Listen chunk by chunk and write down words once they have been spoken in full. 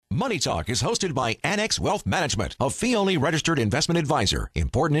Money Talk is hosted by Annex Wealth Management, a fee-only registered investment advisor.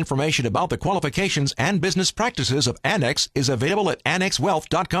 Important information about the qualifications and business practices of Annex is available at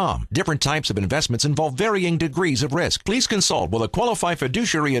annexwealth.com. Different types of investments involve varying degrees of risk. Please consult with a qualified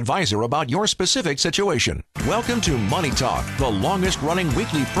fiduciary advisor about your specific situation. Welcome to Money Talk, the longest-running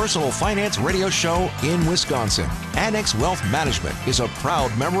weekly personal finance radio show in Wisconsin. Annex Wealth Management is a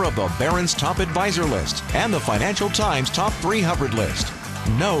proud member of the Barron's Top Advisor List and the Financial Times Top 300 list.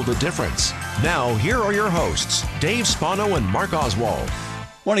 Know the difference. Now, here are your hosts, Dave Spano and Mark Oswald.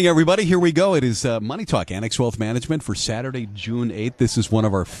 Morning, everybody. Here we go. It is Money Talk, Annex Wealth Management for Saturday, June 8th. This is one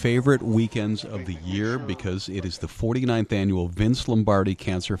of our favorite weekends of the year because it is the 49th annual Vince Lombardi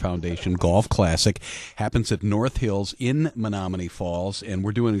Cancer Foundation Golf Classic. Happens at North Hills in Menominee Falls, and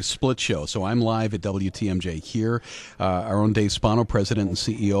we're doing a split show. So I'm live at WTMJ here. Our own Dave Spano, President and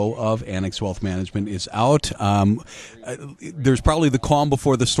CEO of Annex Wealth Management, is out. There's probably the calm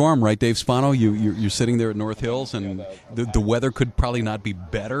before the storm, right, Dave Spano? You're sitting there at North Hills, and the weather could probably not be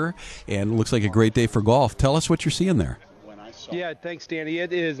better, and it looks like a great day for golf. Tell us what you're seeing there. Yeah, thanks, Danny.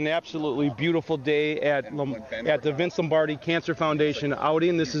 It is an absolutely beautiful day at the Vince Lombardi Cancer Foundation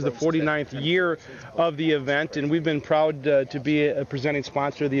outing. This is the 49th year of the event, and we've been proud to be a presenting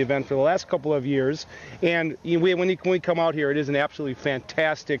sponsor of the event for the last couple of years. And when we come out here, it is an absolutely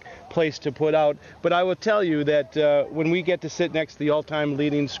fantastic place to put out. But I will tell you that when we get to sit next to the all-time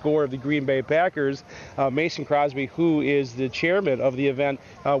leading scorer of the Green Bay Packers, Mason Crosby, who is the chairman of the event,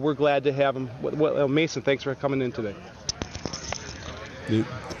 we're glad to have him. Well, Mason, thanks for coming in today.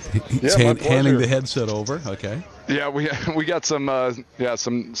 He's handing the headset over. Okay. Yeah, we got some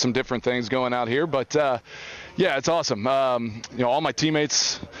different things going out here, but yeah, it's awesome. All my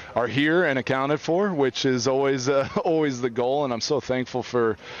teammates are here and accounted for, which is always the goal, and I'm so thankful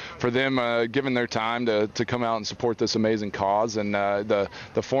for them giving their time to come out and support this amazing cause, and the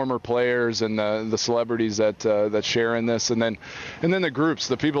former players and the celebrities that share in this, and then the groups,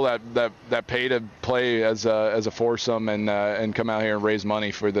 the people that pay to play as a foursome and come out here and raise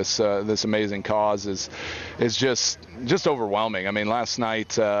money for this amazing cause is just overwhelming. I mean, last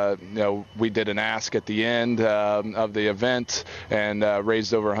night we did an ask at the end of the event and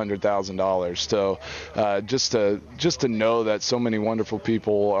raised over $100,000. So just to know that so many wonderful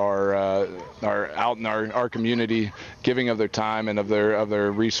people are out in our community, giving of their time and of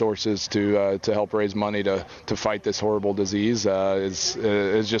their resources to help raise money to fight this horrible disease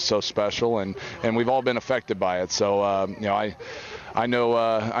is just so special, and we've all been affected by it. So I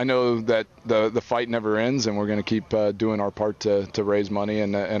know that the fight never ends, and we're going to keep doing our part to raise money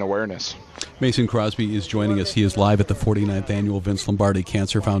and awareness. Mason Crosby is joining us. He is live at the 49th annual Vince Lombardi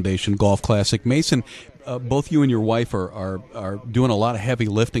Cancer Foundation Golf Classic. Mason, both you and your wife are doing a lot of heavy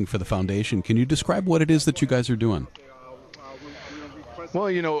lifting for the foundation. Can you describe what it is that you guys are doing?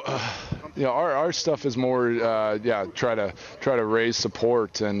 Well, our stuff is more, try to raise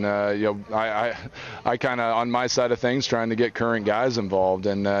support, and I kind of on my side of things trying to get current guys involved,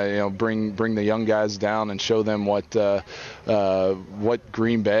 and bring the young guys down and show them what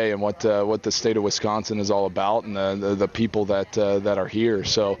Green Bay and what the state of Wisconsin is all about, and the people that are here.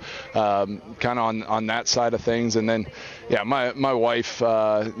 So kind of on that side of things, and then my wife,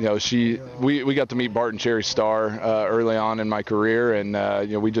 we got to meet Bart and Cherry Starr early on in my career, and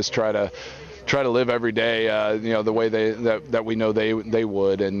we just try to live every day, the way that we know they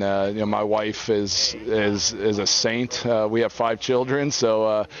would. And my wife is a saint. We have 5 children,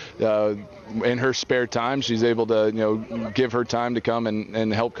 so in her spare time, she's able to give her time to come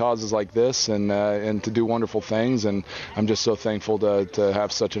and help causes like this, and to do wonderful things. And I'm just so thankful to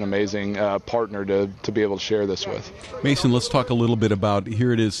have such an amazing partner to be able to share this with. Mason, let's talk a little bit about,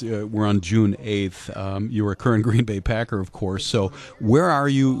 here it is, we're on June 8th. You're a current Green Bay Packer, of course. So where are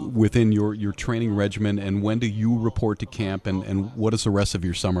you within your training regimen, and when do you report to camp, and what does the rest of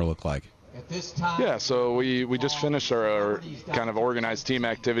your summer look like? Yeah, so we just finished our kind of organized team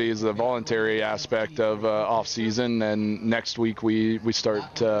activities, the voluntary aspect of off season, and next week we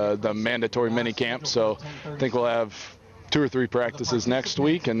start the mandatory mini camp. So I think we'll have 2 or 3 practices next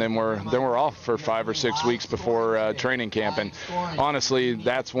week, and then we're off for 5 or 6 weeks before training camp. And honestly,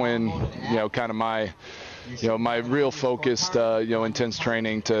 that's when kind of my real focused, intense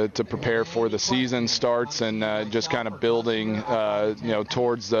training to prepare for the season starts, and just kind of building,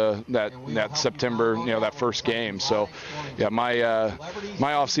 towards that September, that first game. So, my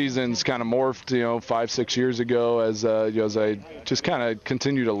off season's kind of morphed, 5-6 years ago as I just kind of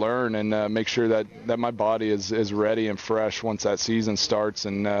continue to learn and make sure that my body is ready and fresh once that season starts,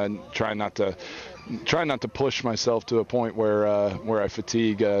 and try not to try not to push myself to a point where I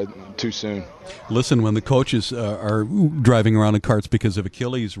fatigue too soon. Listen, when the coaches are driving around in carts because of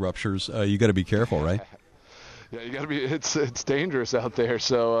Achilles ruptures, you got to be careful, right? Yeah, you got to be. It's dangerous out there.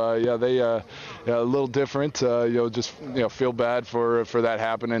 So they a little different. Just feel bad for that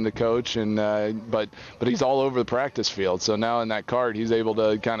happening to coach, and but he's all over the practice field. So now in that cart, he's able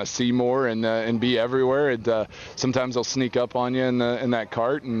to kind of see more and be everywhere. And sometimes they'll sneak up on you in that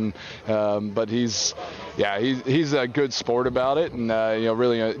cart, and but he's a good sport about it, and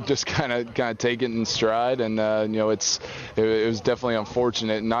really just kind of take it in stride. And it was definitely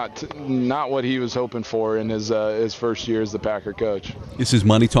unfortunate, not what he was hoping for in his first year as the Packer coach. This is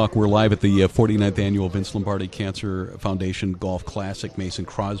Money Talk. We're live at the 49th Annual Vince Lombardi Cancer Foundation Golf Classic. Mason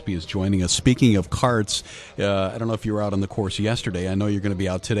Crosby is joining us. Speaking of carts, I don't know if you were out on the course yesterday. I know you're going to be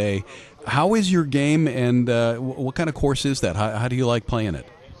out today. How is your game, and what kind of course is that? How do you like playing it?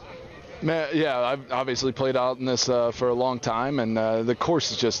 Man, yeah, I've obviously played out in this for a long time, and the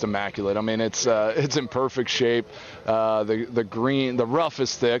course is just immaculate. I mean, it's in perfect shape. The green, the rough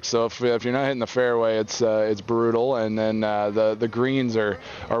is thick, so if you're not hitting the fairway, it's brutal. And then the greens are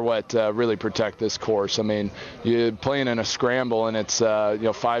what really protect this course. I mean, you're playing in a scramble, and it's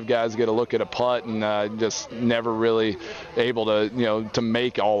 5 guys get a look at a putt, and just never really able to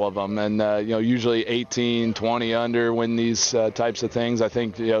make all of them. And usually 18, 20 under win these types of things. I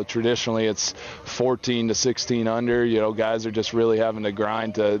think traditionally it's 14 to 16 under. Guys are just really having to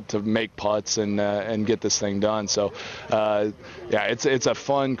grind to make putts and get this thing done. So it's a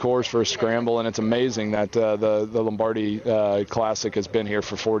fun course for a scramble, and it's amazing that the Lombardi Classic has been here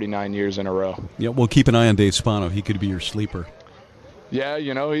for 49 years in a row. Yeah, we'll keep an eye on Dave Spano. He could be your sleeper.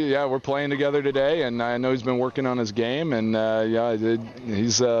 Yeah, we're playing together today, and I know he's been working on his game, and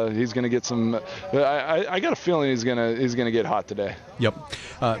he's going to get some. I got a feeling he's gonna get hot today. Yep.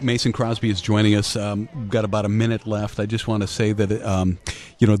 Mason Crosby is joining us. We've got about a minute left. I just want to say that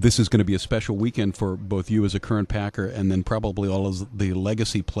this is going to be a special weekend for both you as a current Packer, and then probably all of the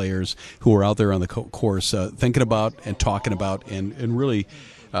legacy players who are out there on the course, thinking about and talking about and really.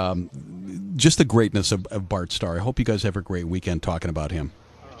 Just the greatness of Bart Starr. I hope you guys have a great weekend talking about him.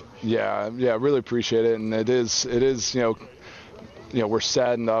 Yeah, really appreciate it, and it is we're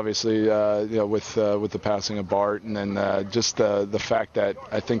saddened obviously with the passing of Bart, and then just the fact that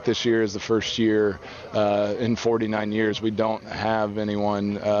I think this year is the first year in 49 years we don't have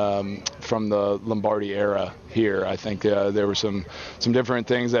anyone from the Lombardi era here. I think there were some different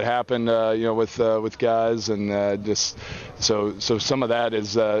things that happened with guys, and just so some of that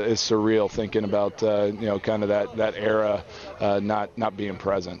is surreal thinking about kind of that era not being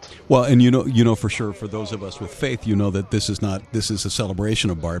present. Well, and for sure, for those of us with faith, that this is a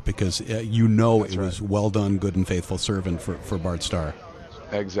celebration of Bart, because That's it right. was well done, good and faithful servant for Bart Starr.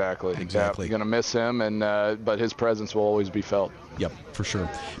 Exactly. Yeah, going to miss him, and but his presence will always be felt. Yep, for sure.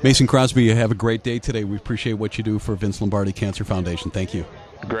 Mason Crosby, have a great day today. We appreciate what you do for Vince Lombardi Cancer Foundation. Thank you.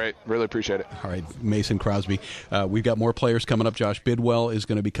 Great. Really appreciate it. All right, Mason Crosby. We've got more players coming up. Josh Bidwell is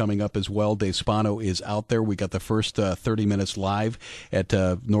going to be coming up as well. Dave Spano is out there. We got the first 30 minutes live at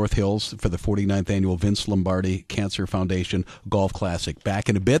North Hills for the 49th Annual Vince Lombardi Cancer Foundation Golf Classic. Back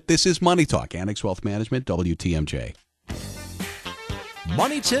in a bit. This is Money Talk, Annex Wealth Management, WTMJ.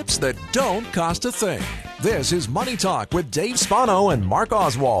 Money tips that don't cost a thing. This is Money Talk with Dave Spano and Mark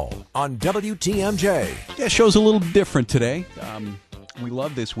Oswald on WTMJ. Yeah, show's a little different today. We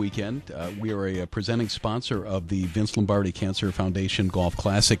love this weekend. We are a presenting sponsor of the Vince Lombardi Cancer Foundation Golf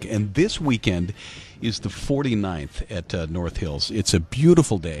Classic, and this weekend is the 49th at North Hills. It's a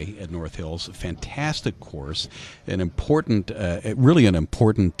beautiful day at North Hills, a fantastic course, an important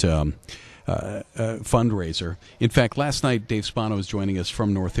fundraiser. In fact, last night Dave Spano was joining us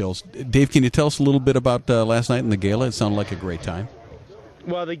from North Hills. Dave, can you tell us a little bit about last night in the gala? It sounded like a great time.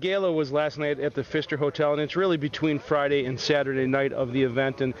 Well, the gala was last night at the Pfister Hotel, and it's really between Friday and Saturday night of the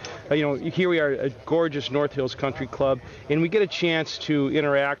event. And, here we are at gorgeous North Hills Country Club, and we get a chance to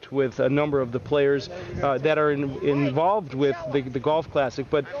interact with a number of the players that are involved with the Golf Classic.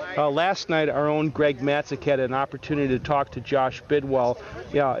 But last night, our own Greg Matzik had an opportunity to talk to Josh Bidwell.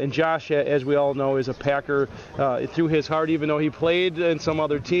 Yeah, and Josh, as we all know, is a Packer through his heart, even though he played in some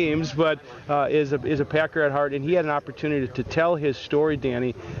other teams, but is a Packer at heart. And he had an opportunity to tell his story, Danny,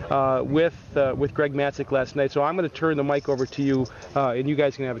 with Greg Matzik last night. So I'm going to turn the mic over to you, and you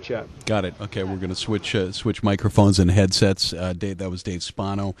guys can have a chat. Got it. Okay, we're going to switch microphones and headsets. That was Dave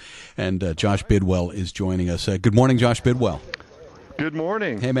Spano, and Josh Bidwell is joining us. Good morning, Josh Bidwell. Good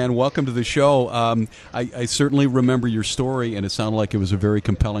morning. Hey, man, welcome to the show. I certainly remember your story, and it sounded like it was a very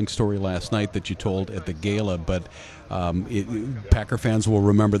compelling story last night that you told at the gala, but Packer fans will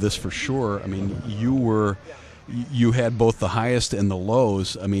remember this for sure. I mean, you had both the highest and the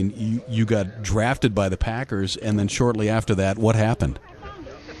lows. I mean, you got drafted by the Packers, and then shortly after that, what happened?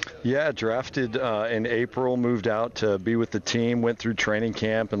 Yeah, drafted in April, moved out to be with the team, went through training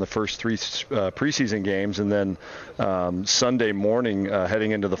camp and the first 3 preseason games, and then Sunday morning,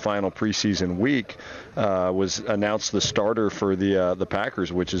 heading into the final preseason week, was announced the starter for the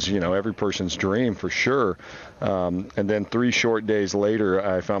Packers, which is, every person's dream for sure. And then 3 short days later,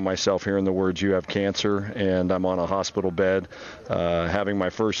 I found myself hearing the words, "You have cancer," and I'm on a hospital bed, having my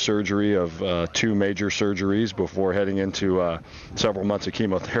first surgery of 2 major surgeries before heading into several months of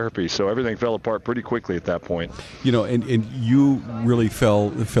chemotherapy. So everything fell apart pretty quickly at that point. And you really fell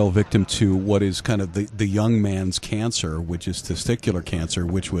victim to what is kind of the young man's cancer, which is testicular cancer,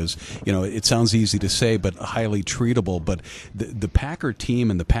 which was, it sounds easy to say, but highly treatable. But the Packer team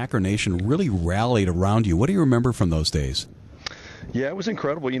and the Packer Nation really rallied around you. What do you remember from those days? Yeah, it was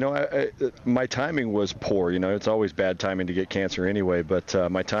incredible. My timing was poor. It's always bad timing to get cancer anyway, but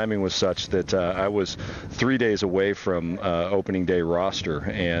my timing was such that I was 3 days away from opening day roster,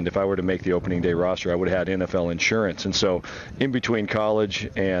 and if I were to make the opening day roster, I would have had NFL insurance. And so in between college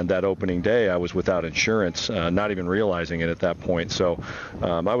and that opening day, I was without insurance, not even realizing it at that point. So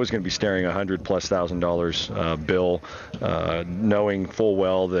I was going to be staring $100,000+ bill, knowing full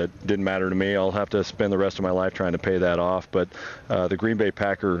well that didn't matter to me. I'll have to spend the rest of my life trying to pay that off. But the Green Bay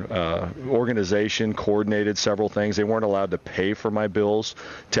Packer organization coordinated several things. They weren't allowed to pay for my bills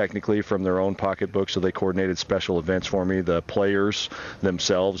technically from their own pocketbook, so they coordinated special events for me. The players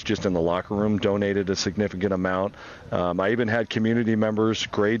themselves, just in the locker room, donated a significant amount. I even had community members,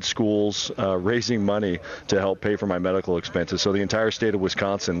 grade schools, raising money to help pay for my medical expenses. So the entire state of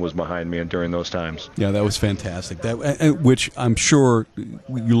Wisconsin was behind me during those times. Yeah, that was fantastic. Which I'm sure,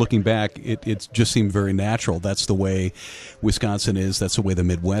 you're looking back, it just seemed very natural. That's the way Wisconsin is. That's the way the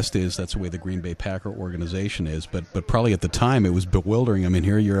Midwest is. That's the way the Green Bay Packer organization is. But probably at the time it was bewildering. I mean,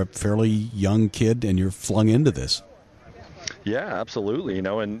 here you're a fairly young kid and you're flung into this. Yeah, absolutely.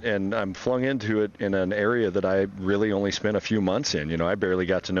 And I'm flung into it in an area that I really only spent a few months in. I barely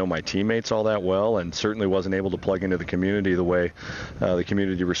got to know my teammates all that well, and certainly wasn't able to plug into the community the way the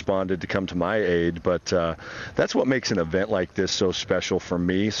community responded to come to my aid. But that's what makes an event like this so special for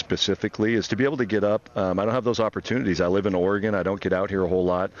me specifically, is to be able to get up. I don't have those opportunities. I live in Oregon. I don't get out here a whole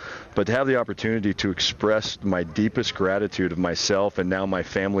lot. But to have the opportunity to express my deepest gratitude of myself and now my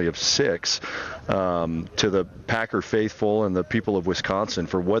family of 6 to the Packer faithful and the people of Wisconsin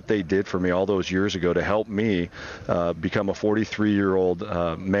for what they did for me all those years ago to help me become a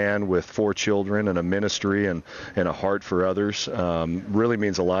 43-year-old man with 4 children and a ministry and a heart for others, really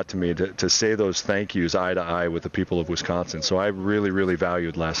means a lot to me to say those thank yous eye to eye with the people of Wisconsin. So I really, really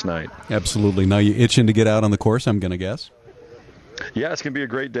valued last night. Absolutely. Now you itching to get out on the course, I'm going to guess? Yeah, it's going to be a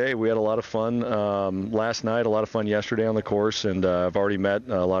great day. We had a lot of fun last night, a lot of fun yesterday on the course, and I've already met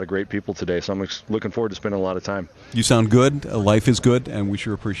a lot of great people today, so I'm looking forward to spending a lot of time. You sound good. Life is good, and we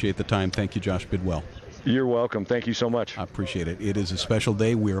sure appreciate the time. Thank you, Josh Bidwell. You're welcome. Thank you so much. I appreciate it. It is a special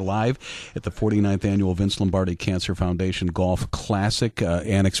day. We are live at the 49th Annual Vince Lombardi Cancer Foundation Golf Classic.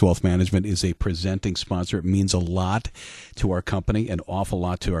 Annex Wealth Management is a presenting sponsor. It means a lot to our company, an awful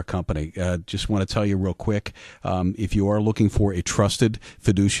lot to our company. Just want to tell you real quick, if you are looking for a trusted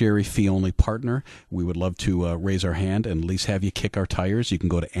fiduciary fee-only partner, we would love to raise our hand and at least have you kick our tires. You can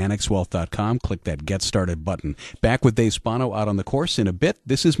go to annexwealth.com, click that Get Started button. Back with Dave Spano out on the course in a bit.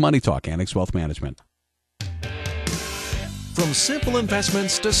 This is Money Talk, Annex Wealth Management. From simple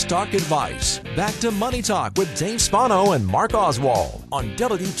investments to stock advice, back to Money Talk with Dave Spano and Mark Oswald on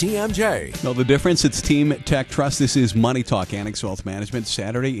WTMJ. No, the difference, it's Team Tech Trust. This is Money Talk, Annex Wealth Management.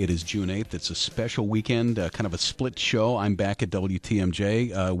 Saturday, it is June 8th. It's a special weekend, kind of a split show. I'm back at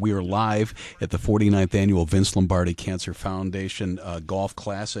WTMJ. We are live at the 49th Annual Vince Lombardi Cancer Foundation Golf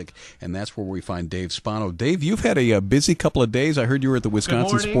Classic, and that's where we find Dave Spano. Dave, you've had a busy couple of days. I heard you were at the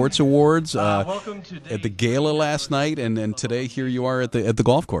Wisconsin Sports Awards, welcome to at the gala last night, and today here you are at the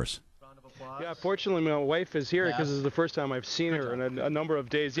golf course. Yeah, fortunately, my wife is here because this is the first time I've seen her in a number of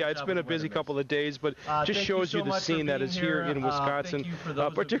days. Yeah, it's been a busy couple of days, but just shows you the scene that is here in Wisconsin,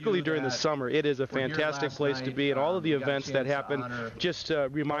 particularly during the summer. It is a fantastic place to be, and all of the events that happen just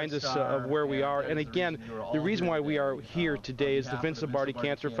remind us of where we are. And again, the reason why we are here today is the Vince Lombardi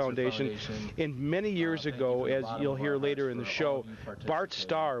Cancer Foundation. And many years ago, as you'll hear later in the show, Bart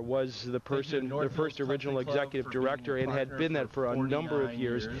Starr was the person, the first original executive director, and had been that for a number of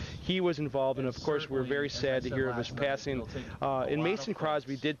years. He was involved involved, and of course we're very sad to hear of his passing. And Mason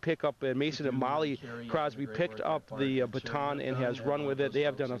Crosby did pick up, Mason and Molly Crosby picked up the baton and has run with it. They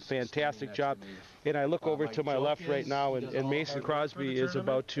have done a fantastic job. And I look over to my left right now, and Mason Crosby is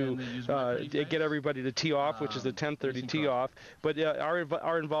about to get everybody to tee off, which is the 10:30 tee off. But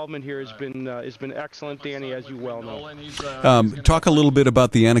our involvement here has been excellent, Danny, as you well know. Talk a little bit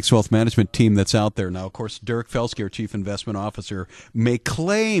about the Annex Wealth Management team that's out there now. Of course, Derek Felsky, our Chief Investment Officer, may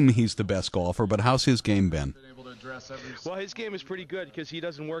claim he's the best golfer, but how's his game been? Well, his game is pretty good because he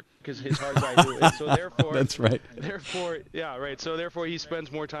doesn't work as hard as I do, and so therefore that's right. Therefore, yeah, right. So therefore, he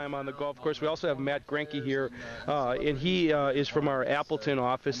spends more time on the golf course. We also have Matt Grenke here, and he is from our Appleton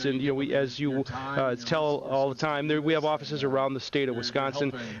office. And we, as you tell all the time, we have offices around the state of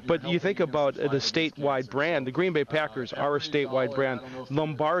Wisconsin. But you think about the statewide brand. The Green Bay Packers are a statewide brand.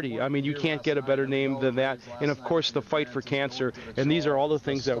 Lombardi. I mean, you can't get a better name than that. And of course, the fight for cancer. And these are all the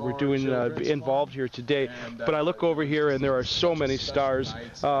things that we're doing involved here today. But I look over here, and there are so many stars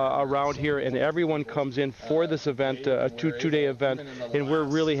around here, and everyone comes in for this event, a two-day event, and we're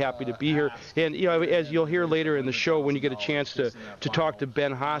really happy to be here. And as you'll hear later in the show, when you get a chance to talk to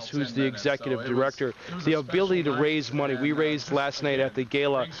Ben Haas, who's the executive director, the ability to raise money. We raised last night at the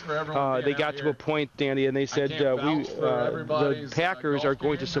gala. They got to a point, Danny, and they said the Packers are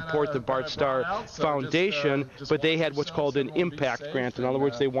going to support the Bart Starr Foundation, but they had what's called an impact grant. In other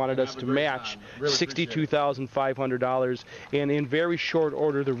words, they wanted us to match $62,500, and in very short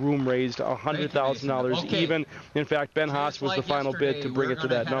order, the room raised $100,000 even. In fact, Ben Haas was the final bid to bring it to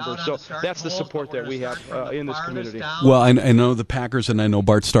that number. So that's the support that we have in this community. Well, I know the Packers, and I know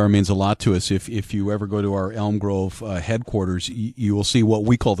Bart Starr means a lot to us. If you ever go to our Elm Grove headquarters, you will see what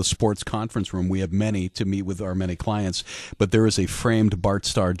we call the sports conference room. We have many to meet with our many clients, but there is a framed Bart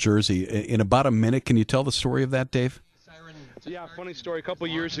Starr jersey. In about a minute, can you tell the story of that, Dave? Yeah, funny story. A couple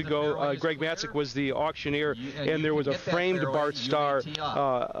years ago, Greg Matzik was the auctioneer, and there was a framed Bart Starr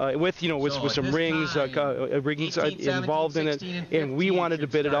with some rings involved in it, and we wanted to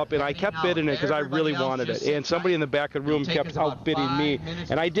bid it up, and I kept bidding it because I really wanted it, and somebody in the back of the room kept outbidding me,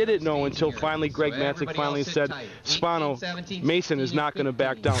 and I didn't know until finally Greg Matzik finally said, Spano, Mason is not going to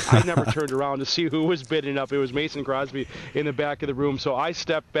back down. I never turned around to see who was bidding up. It was Mason Crosby in the back of the room, so I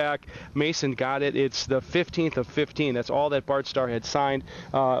stepped back. Mason got it. It's the 15th of 15. That's all that Bart Starr had signed,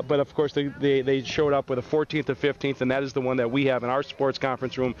 but of course they showed up with a 14th or 15th, and that is the one that we have in our sports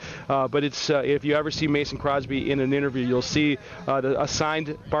conference room. But it's if you ever see Mason Crosby in an interview, you'll see a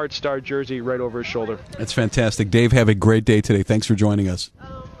signed Bart Starr jersey right over his shoulder. That's fantastic. Dave, have a great day today. Thanks for joining us.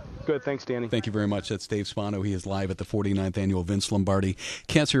 Good. Thanks, Danny. Thank you very much. That's Dave Spano. He is live at the 49th Annual Vince Lombardi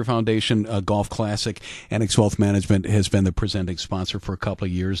Cancer Foundation Golf Classic. Annex Wealth Management has been the presenting sponsor for a couple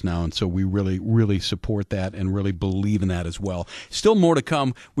of years now, and so we really, really support that and really believe in that as well. Still more to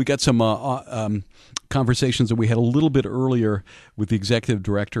come. We got some conversations that we had a little bit earlier with the executive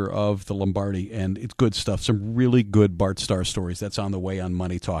director of the Lombardi, and it's good stuff. Some really good Bart Starr stories. That's on the way on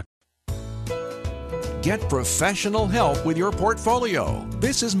Money Talk. Get professional help with your portfolio.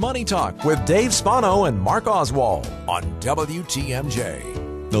 This is Money Talk with Dave Spano and Mark Oswald on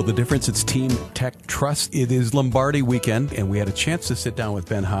WTMJ. Know the difference? It's Team Tech Trust. It is Lombardi weekend, and we had a chance to sit down with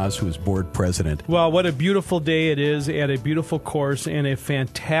Ben Haas, who is board president. Well, what a beautiful day it is at a beautiful course and a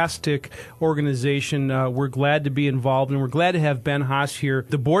fantastic organization. We're glad to be involved, and we're glad to have Ben Haas here,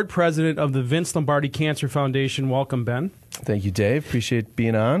 the board president of the Vince Lombardi Cancer Foundation. Welcome, Ben. Thank you, Dave. Appreciate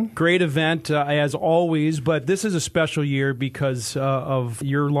being on. Great event, as always, but this is a special year because of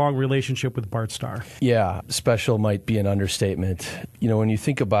your long relationship with Bart Starr. Yeah, special might be an understatement. You know, when you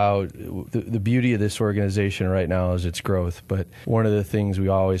think about the beauty of this organization right now is its growth, but one of the things we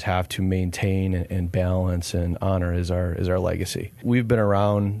always have to maintain and balance and honor is our legacy. We've been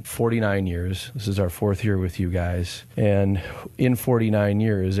around 49 years. This is our fourth year with you guys. And in 49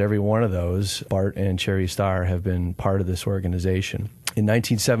 years, every one of those, Bart and Cherry Starr have been part of this organization. In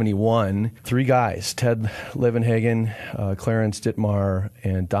 1971, three guys, Ted Levenhagen, Clarence Dittmar,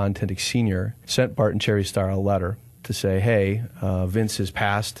 and Don Tintick Sr., sent Bart and Cherry Starr a letter to say, hey, Vince has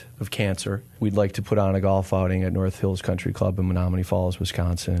passed of cancer. We'd like to put on a golf outing at North Hills Country Club in Menominee Falls,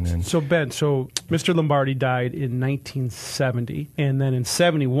 Wisconsin. And so, Ben, Mr. Lombardi died in 1970, and then in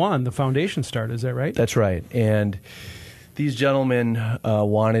 71, the foundation started. Is that right? That's right. And these gentlemen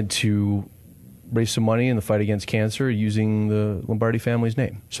wanted to raise some money in the fight against cancer using the Lombardi family's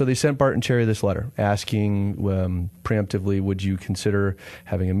name. So they sent Bart and Cherry this letter asking preemptively, would you consider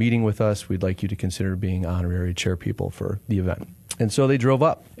having a meeting with us? We'd like you to consider being honorary chairpeople for the event. And so they drove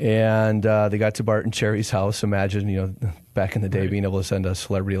up, and they got to Bart and Cherry's house. Imagine, back in the day, being able to send a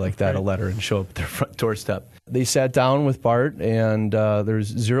celebrity like that a letter and show up at their front doorstep. They sat down with Bart, and there's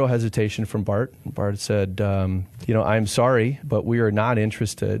zero hesitation from Bart. Bart said, I'm sorry, but we are not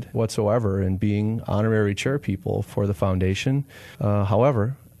interested whatsoever in being honorary chairpeople for the foundation.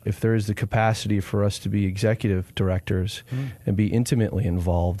 However, if there is the capacity for us to be executive directors and be intimately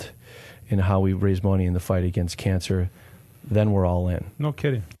involved in how we raise money in the fight against cancer, then we're all in. No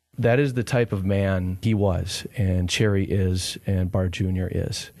kidding. That is the type of man he was, and Cherry is, and Bart Jr.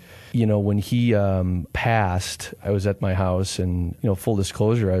 is. When he passed, I was at my house, and, full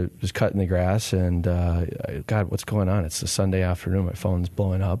disclosure, I was cutting the grass, and, God, what's going on? It's a Sunday afternoon. My phone's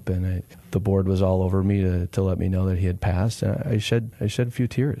blowing up, and the board was all over me to let me know that he had passed. And I shed a few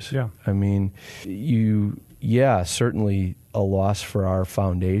tears. Yeah. I mean, certainly a loss for our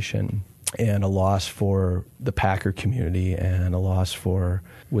foundation, and a loss for the Packer community, and a loss for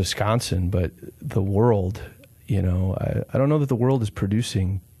Wisconsin, but the world, I don't know that the world is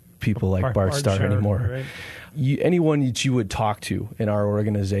producing people like Bart Starr anymore. Right. Anyone that you would talk to in our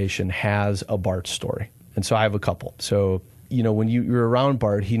organization has a Bart story, and so I have a couple. So, when you're around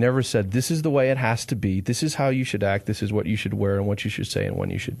Bart, he never said, this is the way it has to be, this is how you should act, this is what you should wear, and what you should say, and when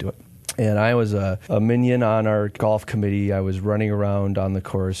you should do it. And I was a minion on our golf committee. I was running around on the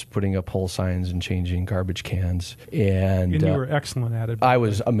course, putting up hole signs and changing garbage cans. And you were excellent at it. I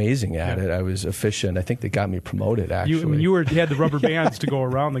was amazing at it. I was efficient. I think they got me promoted, actually. You had the rubber bands to go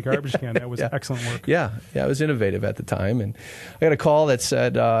around the garbage can. That was excellent work. Yeah, I was innovative at the time. And I got a call that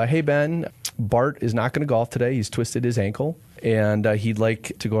said, hey, Ben, Bart is not going to golf today. He's twisted his ankle. And he'd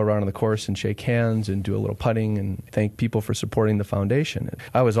like to go around on the course and shake hands and do a little putting and thank people for supporting the foundation. And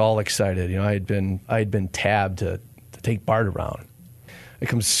I was all excited. I had been tabbed to take Bart around. I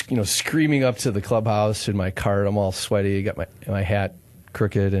come, screaming up to the clubhouse in my cart. I'm all sweaty. I got my hat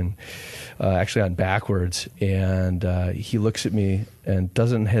crooked and actually on backwards. And he looks at me and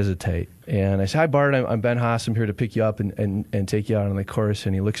doesn't hesitate. And I say, hi, Bart. I'm Ben Haas. I'm here to pick you up and take you out on the course.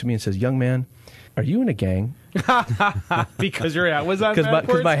 And he looks at me and says, young man, are you in a gang? Because your hat was on backwards?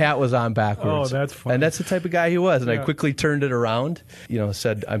 Because my hat was on backwards. Oh, that's funny. And that's the type of guy he was. And I quickly turned it around,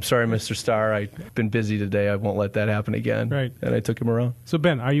 said, I'm sorry, Mr. Starr. I've been busy today. I won't let that happen again. Right. And I took him around. So,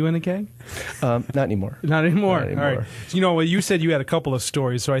 Ben, are you in a gang? Not anymore. Not anymore. All right. So, you said you had a couple of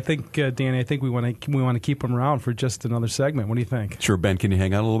stories. So I think, Danny, we want to keep them around for just another segment. What do you think? Sure, Ben. Can you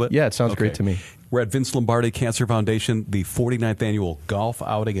hang out a little bit? Yeah, it sounds great to me. We're at Vince Lombardi Cancer Foundation, the 49th annual golf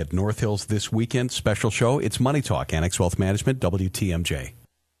outing at North Hills this weekend. Special show. It's Money Talk, Annex Wealth Management, WTMJ.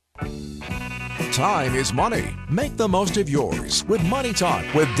 Time is money. Make the most of yours with Money Talk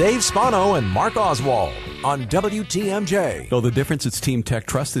with Dave Spano and Mark Oswald on WTMJ. Know the difference? It's Team Tech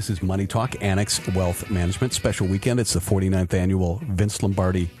Trust. This is Money Talk, Annex Wealth Management. Special weekend. It's the 49th annual Vince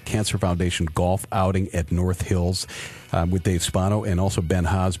Lombardi Cancer Foundation golf outing at North Hills. With Dave Spano and also Ben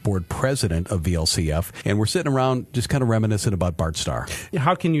Haas, board president of VLCF. And we're sitting around just kind of reminiscing about Bart Starr.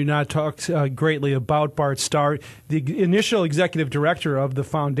 How can you not talk greatly about Bart Starr, the initial executive director of the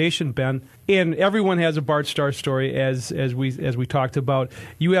foundation, Ben? And everyone has a Bart Starr story, as we talked about.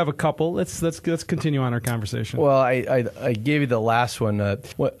 You have a couple. Let's continue on our conversation. Well, I gave you the last one.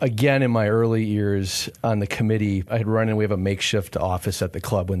 Again, in my early years on the committee, I had run in. We have a makeshift office at the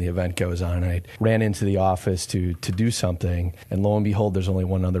club when the event goes on. I ran into the office to do something, and lo and behold, there's only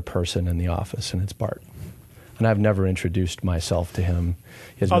one other person in the office, and it's Bart. And I've never introduced myself to him.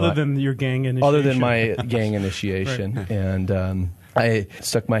 Other than your gang initiation. Other than my gang initiation. Right. And I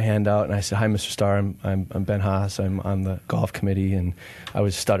stuck my hand out and I said, hi, Mr. Starr, I'm Ben Haas. I'm on the golf committee. And I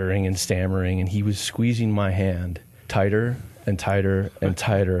was stuttering and stammering, and he was squeezing my hand tighter and tighter and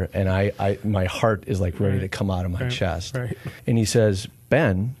tighter. And my heart is like ready to come out of my chest. Right. And he says,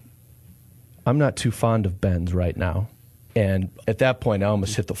 Ben, I'm not too fond of Ben's right now. And at that point, I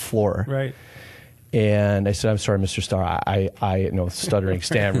almost hit the floor. Right. And I said, I'm sorry, Mr. Starr. I stuttering,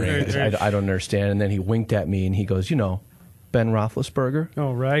 stammering. I don't understand. And then he winked at me and he goes, Ben Roethlisberger.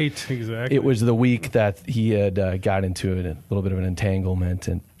 Oh, right. Exactly. It was the week that he had got into a little bit of an entanglement.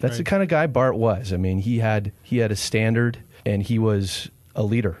 And that's the kind of guy Bart was. I mean, he had a standard, and he was a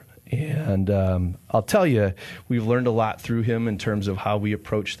leader. And I'll tell you, we've learned a lot through him in terms of how we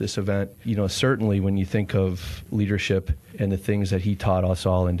approach this event. Certainly when you think of leadership and the things that he taught us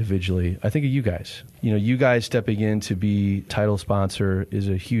all individually, I think of you guys. You guys stepping in to be title sponsor is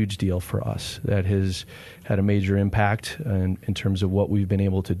a huge deal for us. That has had a major impact in terms of what we've been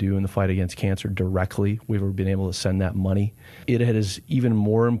able to do in the fight against cancer directly. We've been able to send that money. It has even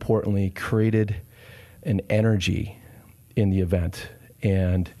more importantly created an energy in the event.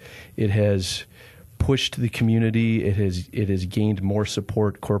 And it has pushed the community. It has gained more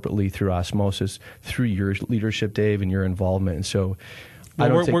support corporately through osmosis, through your leadership, Dave, and your involvement. And so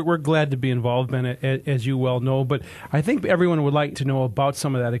we're glad to be involved, Ben, as you well know. But I think everyone would like to know about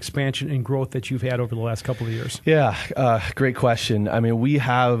some of that expansion and growth that you've had over the last couple of years. Yeah, great question. I mean, we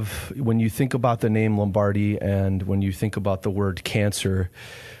have, when you think about the name Lombardi and when you think about the word cancer,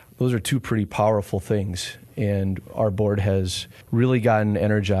 those are two pretty powerful things. And our board has really gotten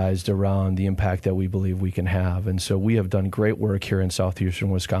energized around the impact that we believe we can have. And so we have done great work here in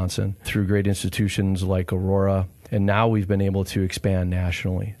southeastern Wisconsin through great institutions like Aurora. And now we've been able to expand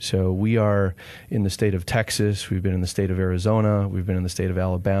nationally. So we are in the state of Texas. We've been in the state of Arizona. We've been in the state of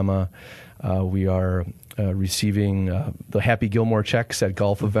Alabama. We are receiving the Happy Gilmore checks at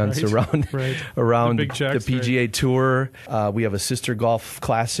golf events around the PGA Tour. We have a sister golf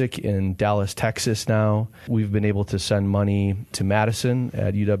classic in Dallas, Texas now. We've been able to send money to Madison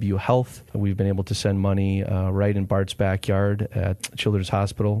at UW Health. We've been able to send money right in Bart's backyard at Children's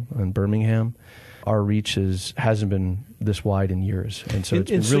Hospital in Birmingham. Our reach hasn't been this wide in years, and so it's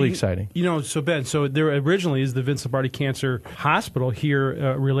been really exciting. So Ben, there originally is the Vince Lombardi Cancer Hospital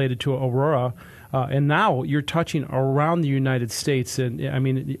here related to Aurora, and now you're touching around the United States, and I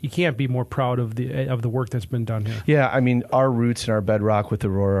mean, you can't be more proud of the work that's been done here. Yeah, I mean, our roots and our bedrock with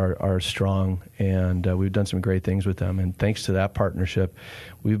Aurora are strong, and we've done some great things with them, and thanks to that partnership,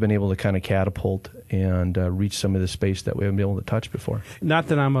 we've been able to kind of catapult and reach some of the space that we haven't been able to touch before. Not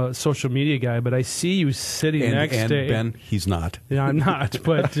that I'm a social media guy, but I see you sitting next to... And Ben, he's not. Yeah, I'm not,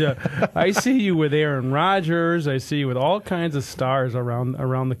 but I see you with Aaron Rodgers. I see you with all kinds of stars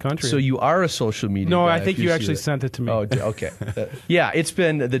around the country. So you are a social media guy? No, I think you actually sent it to me. Oh, okay. Yeah, it's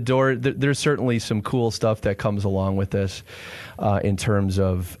been the door. There's certainly some cool stuff that comes along with this in terms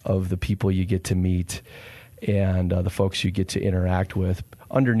of the people you get to meet and the folks you get to interact with.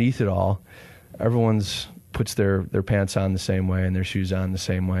 Underneath it all, everyone's puts their pants on the same way and their shoes on the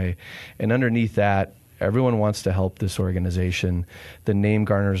same way. And underneath that, everyone wants to help this organization. The name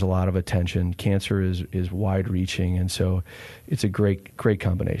garners a lot of attention. Cancer is wide-reaching, and so it's a great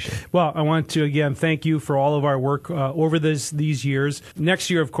combination. Well, I want to, again, thank you for all of our work over these years. Next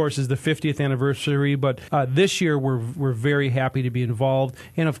year, of course, is the 50th anniversary, but this year we're very happy to be involved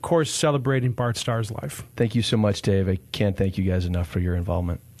and, of course, celebrating Bart Starr's life. Thank you so much, Dave. I can't thank you guys enough for your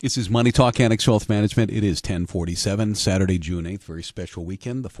involvement. This is Money Talk, Annex Wealth Management. It is 10:47, Saturday, June 8th. Very special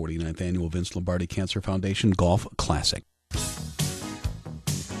weekend, the 49th Annual Vince Lombardi Cancer Foundation Golf Classic.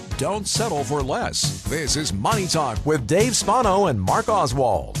 Don't settle for less. This is Money Talk with Dave Spano and Mark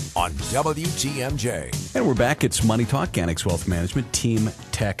Oswald on WTMJ. And we're back. It's Money Talk, Annex Wealth Management, Team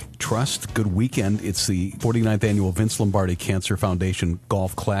Tech Trust. Good weekend. It's the 49th Annual Vince Lombardi Cancer Foundation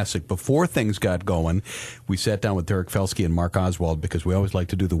Golf Classic. Before things got going, we sat down with Derek Felsky and Mark Oswald because we always like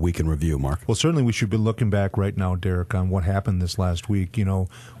to do the weekend review, Mark. Well, certainly we should be looking back right now, Derek, on what happened this last week.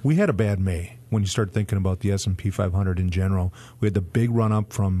 We had a bad May. When you start thinking about the S&P 500 in general, we had the big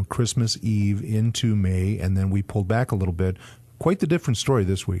run-up from Christmas Eve into May, and then we pulled back a little bit. Quite the different story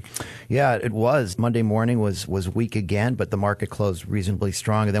this week. Yeah, it was. Monday morning was weak again, but the market closed reasonably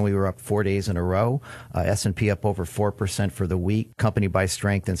strong, and then we were up 4 days in a row. S&P up over 4% for the week, accompanied by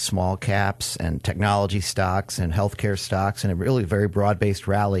strength in small caps and technology stocks and healthcare stocks, and a really very broad-based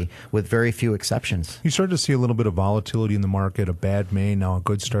rally with very few exceptions. You start to see a little bit of volatility in the market, a bad May, now a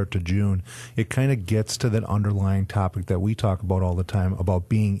good start to June. It kind of gets to that underlying topic that we talk about all the time about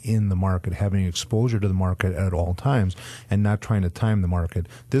being in the market, having exposure to the market at all times, and not trying to time the market.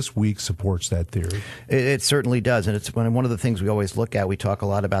 This week supports that theory. It certainly does, and it's one of the things we always look at. We talk a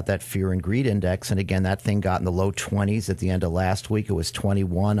lot about that fear and greed index, and again, that thing got in the low 20s at the end of last week. It was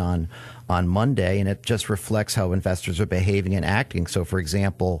 21 on Monday, and it just reflects how investors are behaving and acting. So, for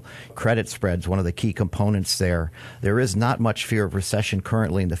example, credit spreads, one of the key components there. There is not much fear of recession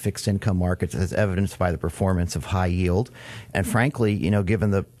currently in the fixed income markets, as evidenced by the performance of high yield. And frankly,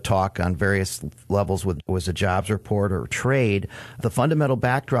 given the talk on various levels was a jobs report or trade, the fundamental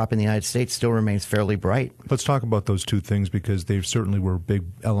backdrop in the United States still remains fairly bright. Let's talk about those two things because they certainly were big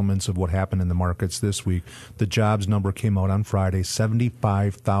elements of what happened in the markets this week. The jobs number came out on Friday,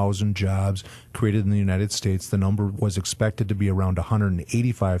 75,000 jobs created in the United States. The number was expected to be around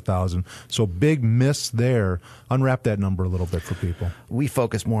 185,000. So big miss there. Unwrap that number a little bit for people. We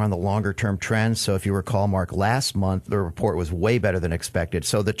focus more on the longer-term trends. So if you recall, Mark, last month the report was way better than expected.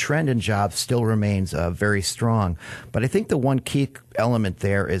 So the trend in jobs still remains very strong. But I think the one key element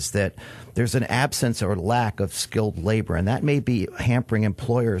there is that there's an absence or lack of skilled labor, and that may be hampering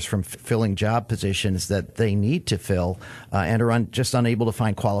employers from filling job positions that they need to fill and are just unable to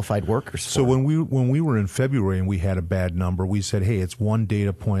find qualified workers. So when we were in February and we had a bad number, we said, hey, it's one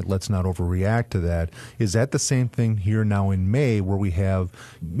data point, let's not overreact to that. Is that the same thing here now in May, where we have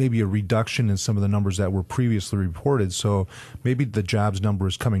maybe a reduction in some of the numbers that were previously reported? So maybe the jobs number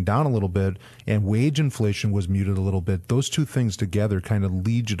is coming down a little bit and wage inflation was muted a little bit. Those two things together kind of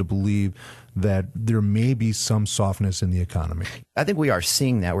lead you to believe that there may be some softness in the economy. I think we are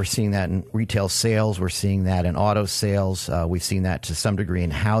seeing that. We're seeing that in retail sales. We're seeing that in auto sales. We've seen that to some degree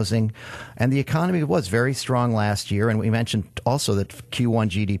in housing. And the economy was very strong last year. And we mentioned also that Q1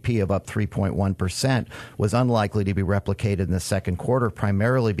 GDP of up 3.1% was unlikely to be replicated in the second quarter,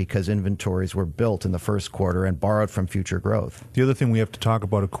 primarily because inventories were built in the first quarter and borrowed from future growth. The other thing we have to talk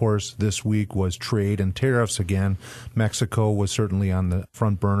about, of course, this week was trade and tariffs again. Mexico was certainly on the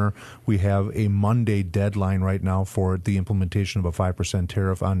front burner. We have a Monday deadline right now for the implementation of a 5%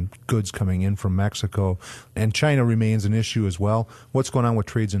 tariff on goods coming in from Mexico. And China remains an issue as well. What's going on with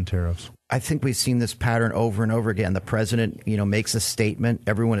trades and tariffs? I think we've seen this pattern over and over again. The president, makes a statement.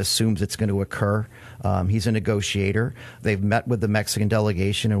 Everyone assumes it's going to occur. He's a negotiator. They've met with the Mexican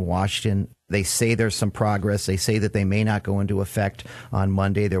delegation in Washington. They say there's some progress. They say that they may not go into effect on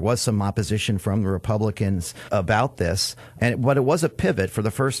Monday. There was some opposition from the Republicans about this. But it was a pivot. For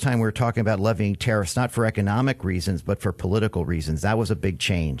the first time, we were talking about levying tariffs, not for economic reasons, but for political reasons. That was a big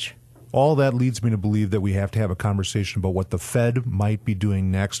change. All that leads me to believe that we have to have a conversation about what the Fed might be doing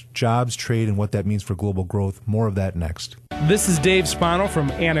next, jobs, trade, and what that means for global growth. More of that next. This is Dave Spano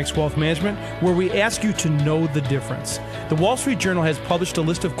from Annex Wealth Management, where we ask you to know the difference. The Wall Street Journal has published a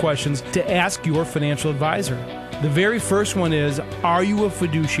list of questions to ask your financial advisor. The very first one is, are you a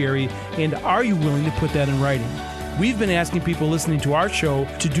fiduciary, and are you willing to put that in writing? We've been asking people listening to our show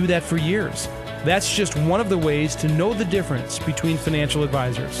to do that for years. That's just one of the ways to know the difference between financial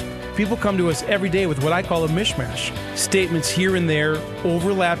advisors. People come to us every day with what I call a mishmash. Statements here and there,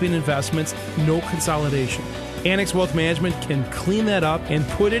 overlapping investments, no consolidation. Annex Wealth Management can clean that up and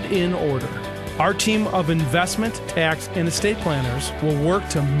put it in order. Our team of investment, tax, and estate planners will work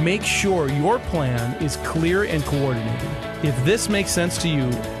to make sure your plan is clear and coordinated. If this makes sense to you,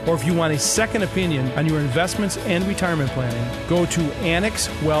 or if you want a second opinion on your investments and retirement planning, go to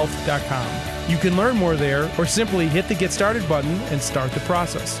annexwealth.com. You can learn more there, or simply hit the Get Started button and start the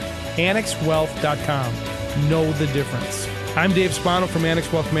process. annexwealth.com. Know the difference. I'm Dave Spano from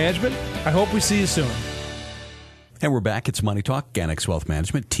Annex Wealth Management. I hope we see you soon. And we're back. It's Money Talk, Annex Wealth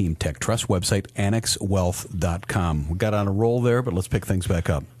Management, Team Tech Trust, website annexwealth.com. We got on a roll there, but let's pick things back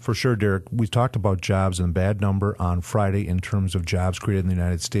up. For sure, Derek. We talked about jobs and bad number on Friday in terms of jobs created in the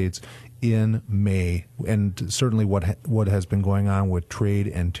United States in May, and certainly what has been going on with trade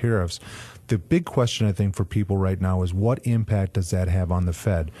and tariffs. The big question, I think, for people right now is what impact does that have on the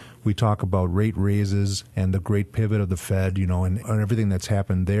Fed? We talk about rate raises and the great pivot of the Fed, and everything that's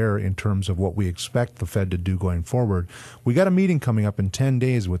happened there in terms of what we expect the Fed to do going forward. We got a meeting coming up in 10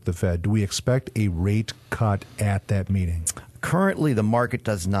 days with the Fed. Do we expect a rate cut at that meeting? Currently, the market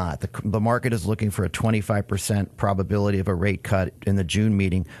does not. The market is looking for a 25% probability of a rate cut in the June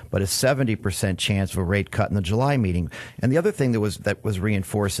meeting, but a 70% chance of a rate cut in the July meeting. And the other thing that was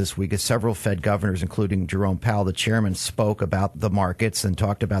reinforced this week is several Fed governors, including Jerome Powell, the chairman, spoke about the markets and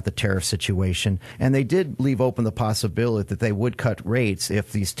talked about the tariff situation. And they did leave open the possibility that they would cut rates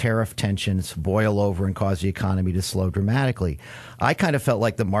if these tariff tensions boil over and cause the economy to slow dramatically. I kind of felt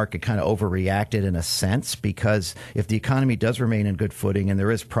like the market kind of overreacted in a sense, because if the economy does remain in good footing and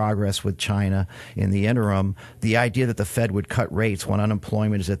there is progress with China in the interim, the idea that the Fed would cut rates when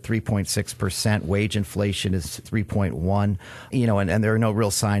unemployment is at 3.6%, wage inflation is 3.1, and there are no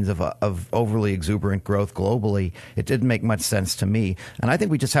real signs of overly exuberant growth globally, it didn't make much sense to me. And I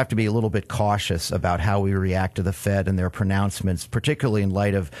think we just have to be a little bit cautious about how we react to the Fed and their pronouncements, particularly in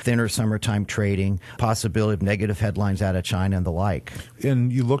light of thinner summertime trading, possibility of negative headlines out of China and the like.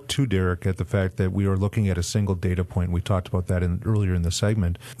 And you look too, Derek, at the fact that we are looking at a single data point. We talked about that earlier in the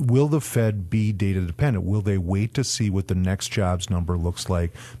segment. Will the Fed be data dependent? Will they wait to see what the next jobs number looks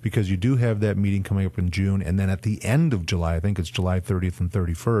like? Because you do have that meeting coming up in June, and then at the end of July, I think it's July 30th and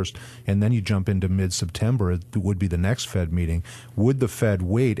 31st, and then you jump into mid-September, it would be the next Fed meeting. Would the Fed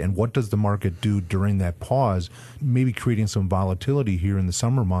wait, and what does the market do during that pause, maybe creating some volatility here in the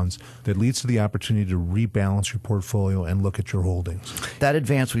summer months that leads to the opportunity to rebalance your portfolio and look at your holdings? That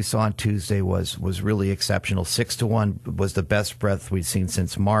advance we saw on Tuesday was really exceptional. 6-1 was the best breadth we'd seen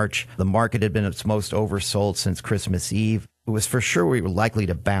since March. The market had been its most oversold since Christmas Eve. it was for sure we were likely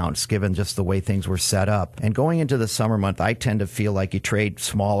to bounce given just the way things were set up. And going into the summer month, I tend to feel like you trade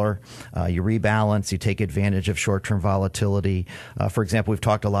smaller, you rebalance, you take advantage of short-term volatility. For example, we've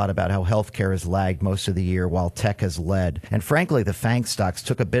talked a lot about how healthcare has lagged most of the year while tech has led. And frankly, the FANG stocks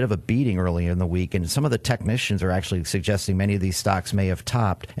took a bit of a beating early in the week, and some of the technicians are actually suggesting many of these stocks may have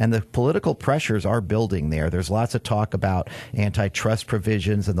topped. And the political pressures are building there. There's lots of talk about antitrust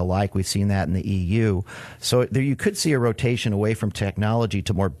provisions and the like. We've seen that in the EU. So there you could see a rotation away from technology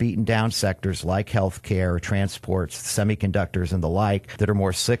to more beaten down sectors like healthcare, transports, semiconductors, and the like that are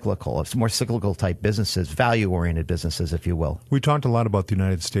more cyclical. It's more cyclical type businesses, value-oriented businesses, if you will. We talked a lot about the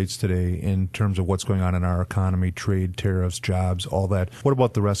United States today in terms of what's going on in our economy, trade, tariffs, jobs, all that. What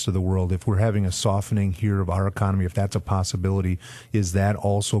about the rest of the world? If we're having a softening here of our economy, if that's a possibility, is that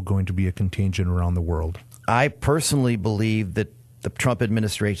also going to be a contagion around the world? I personally believe that the Trump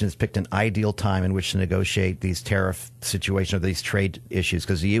administration has picked an ideal time in which to negotiate these tariff situations or these trade issues,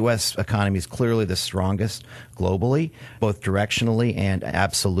 because the U.S. economy is clearly the strongest globally, both directionally and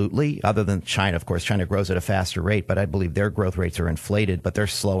absolutely, other than China. Of course, China grows at a faster rate, but I believe their growth rates are inflated, but they're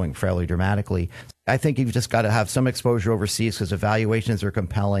slowing fairly dramatically. I think you've just got to have some exposure overseas because the valuations are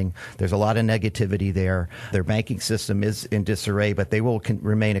compelling. There's a lot of negativity there. Their banking system is in disarray, but they will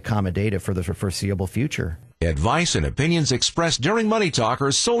remain accommodative for the foreseeable future. Advice and opinions expressed during Money Talk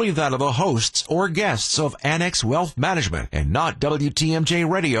are solely that of the hosts or guests of Annex Wealth Management and not WTMJ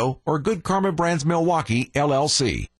Radio or Good Karma Brands Milwaukee, LLC.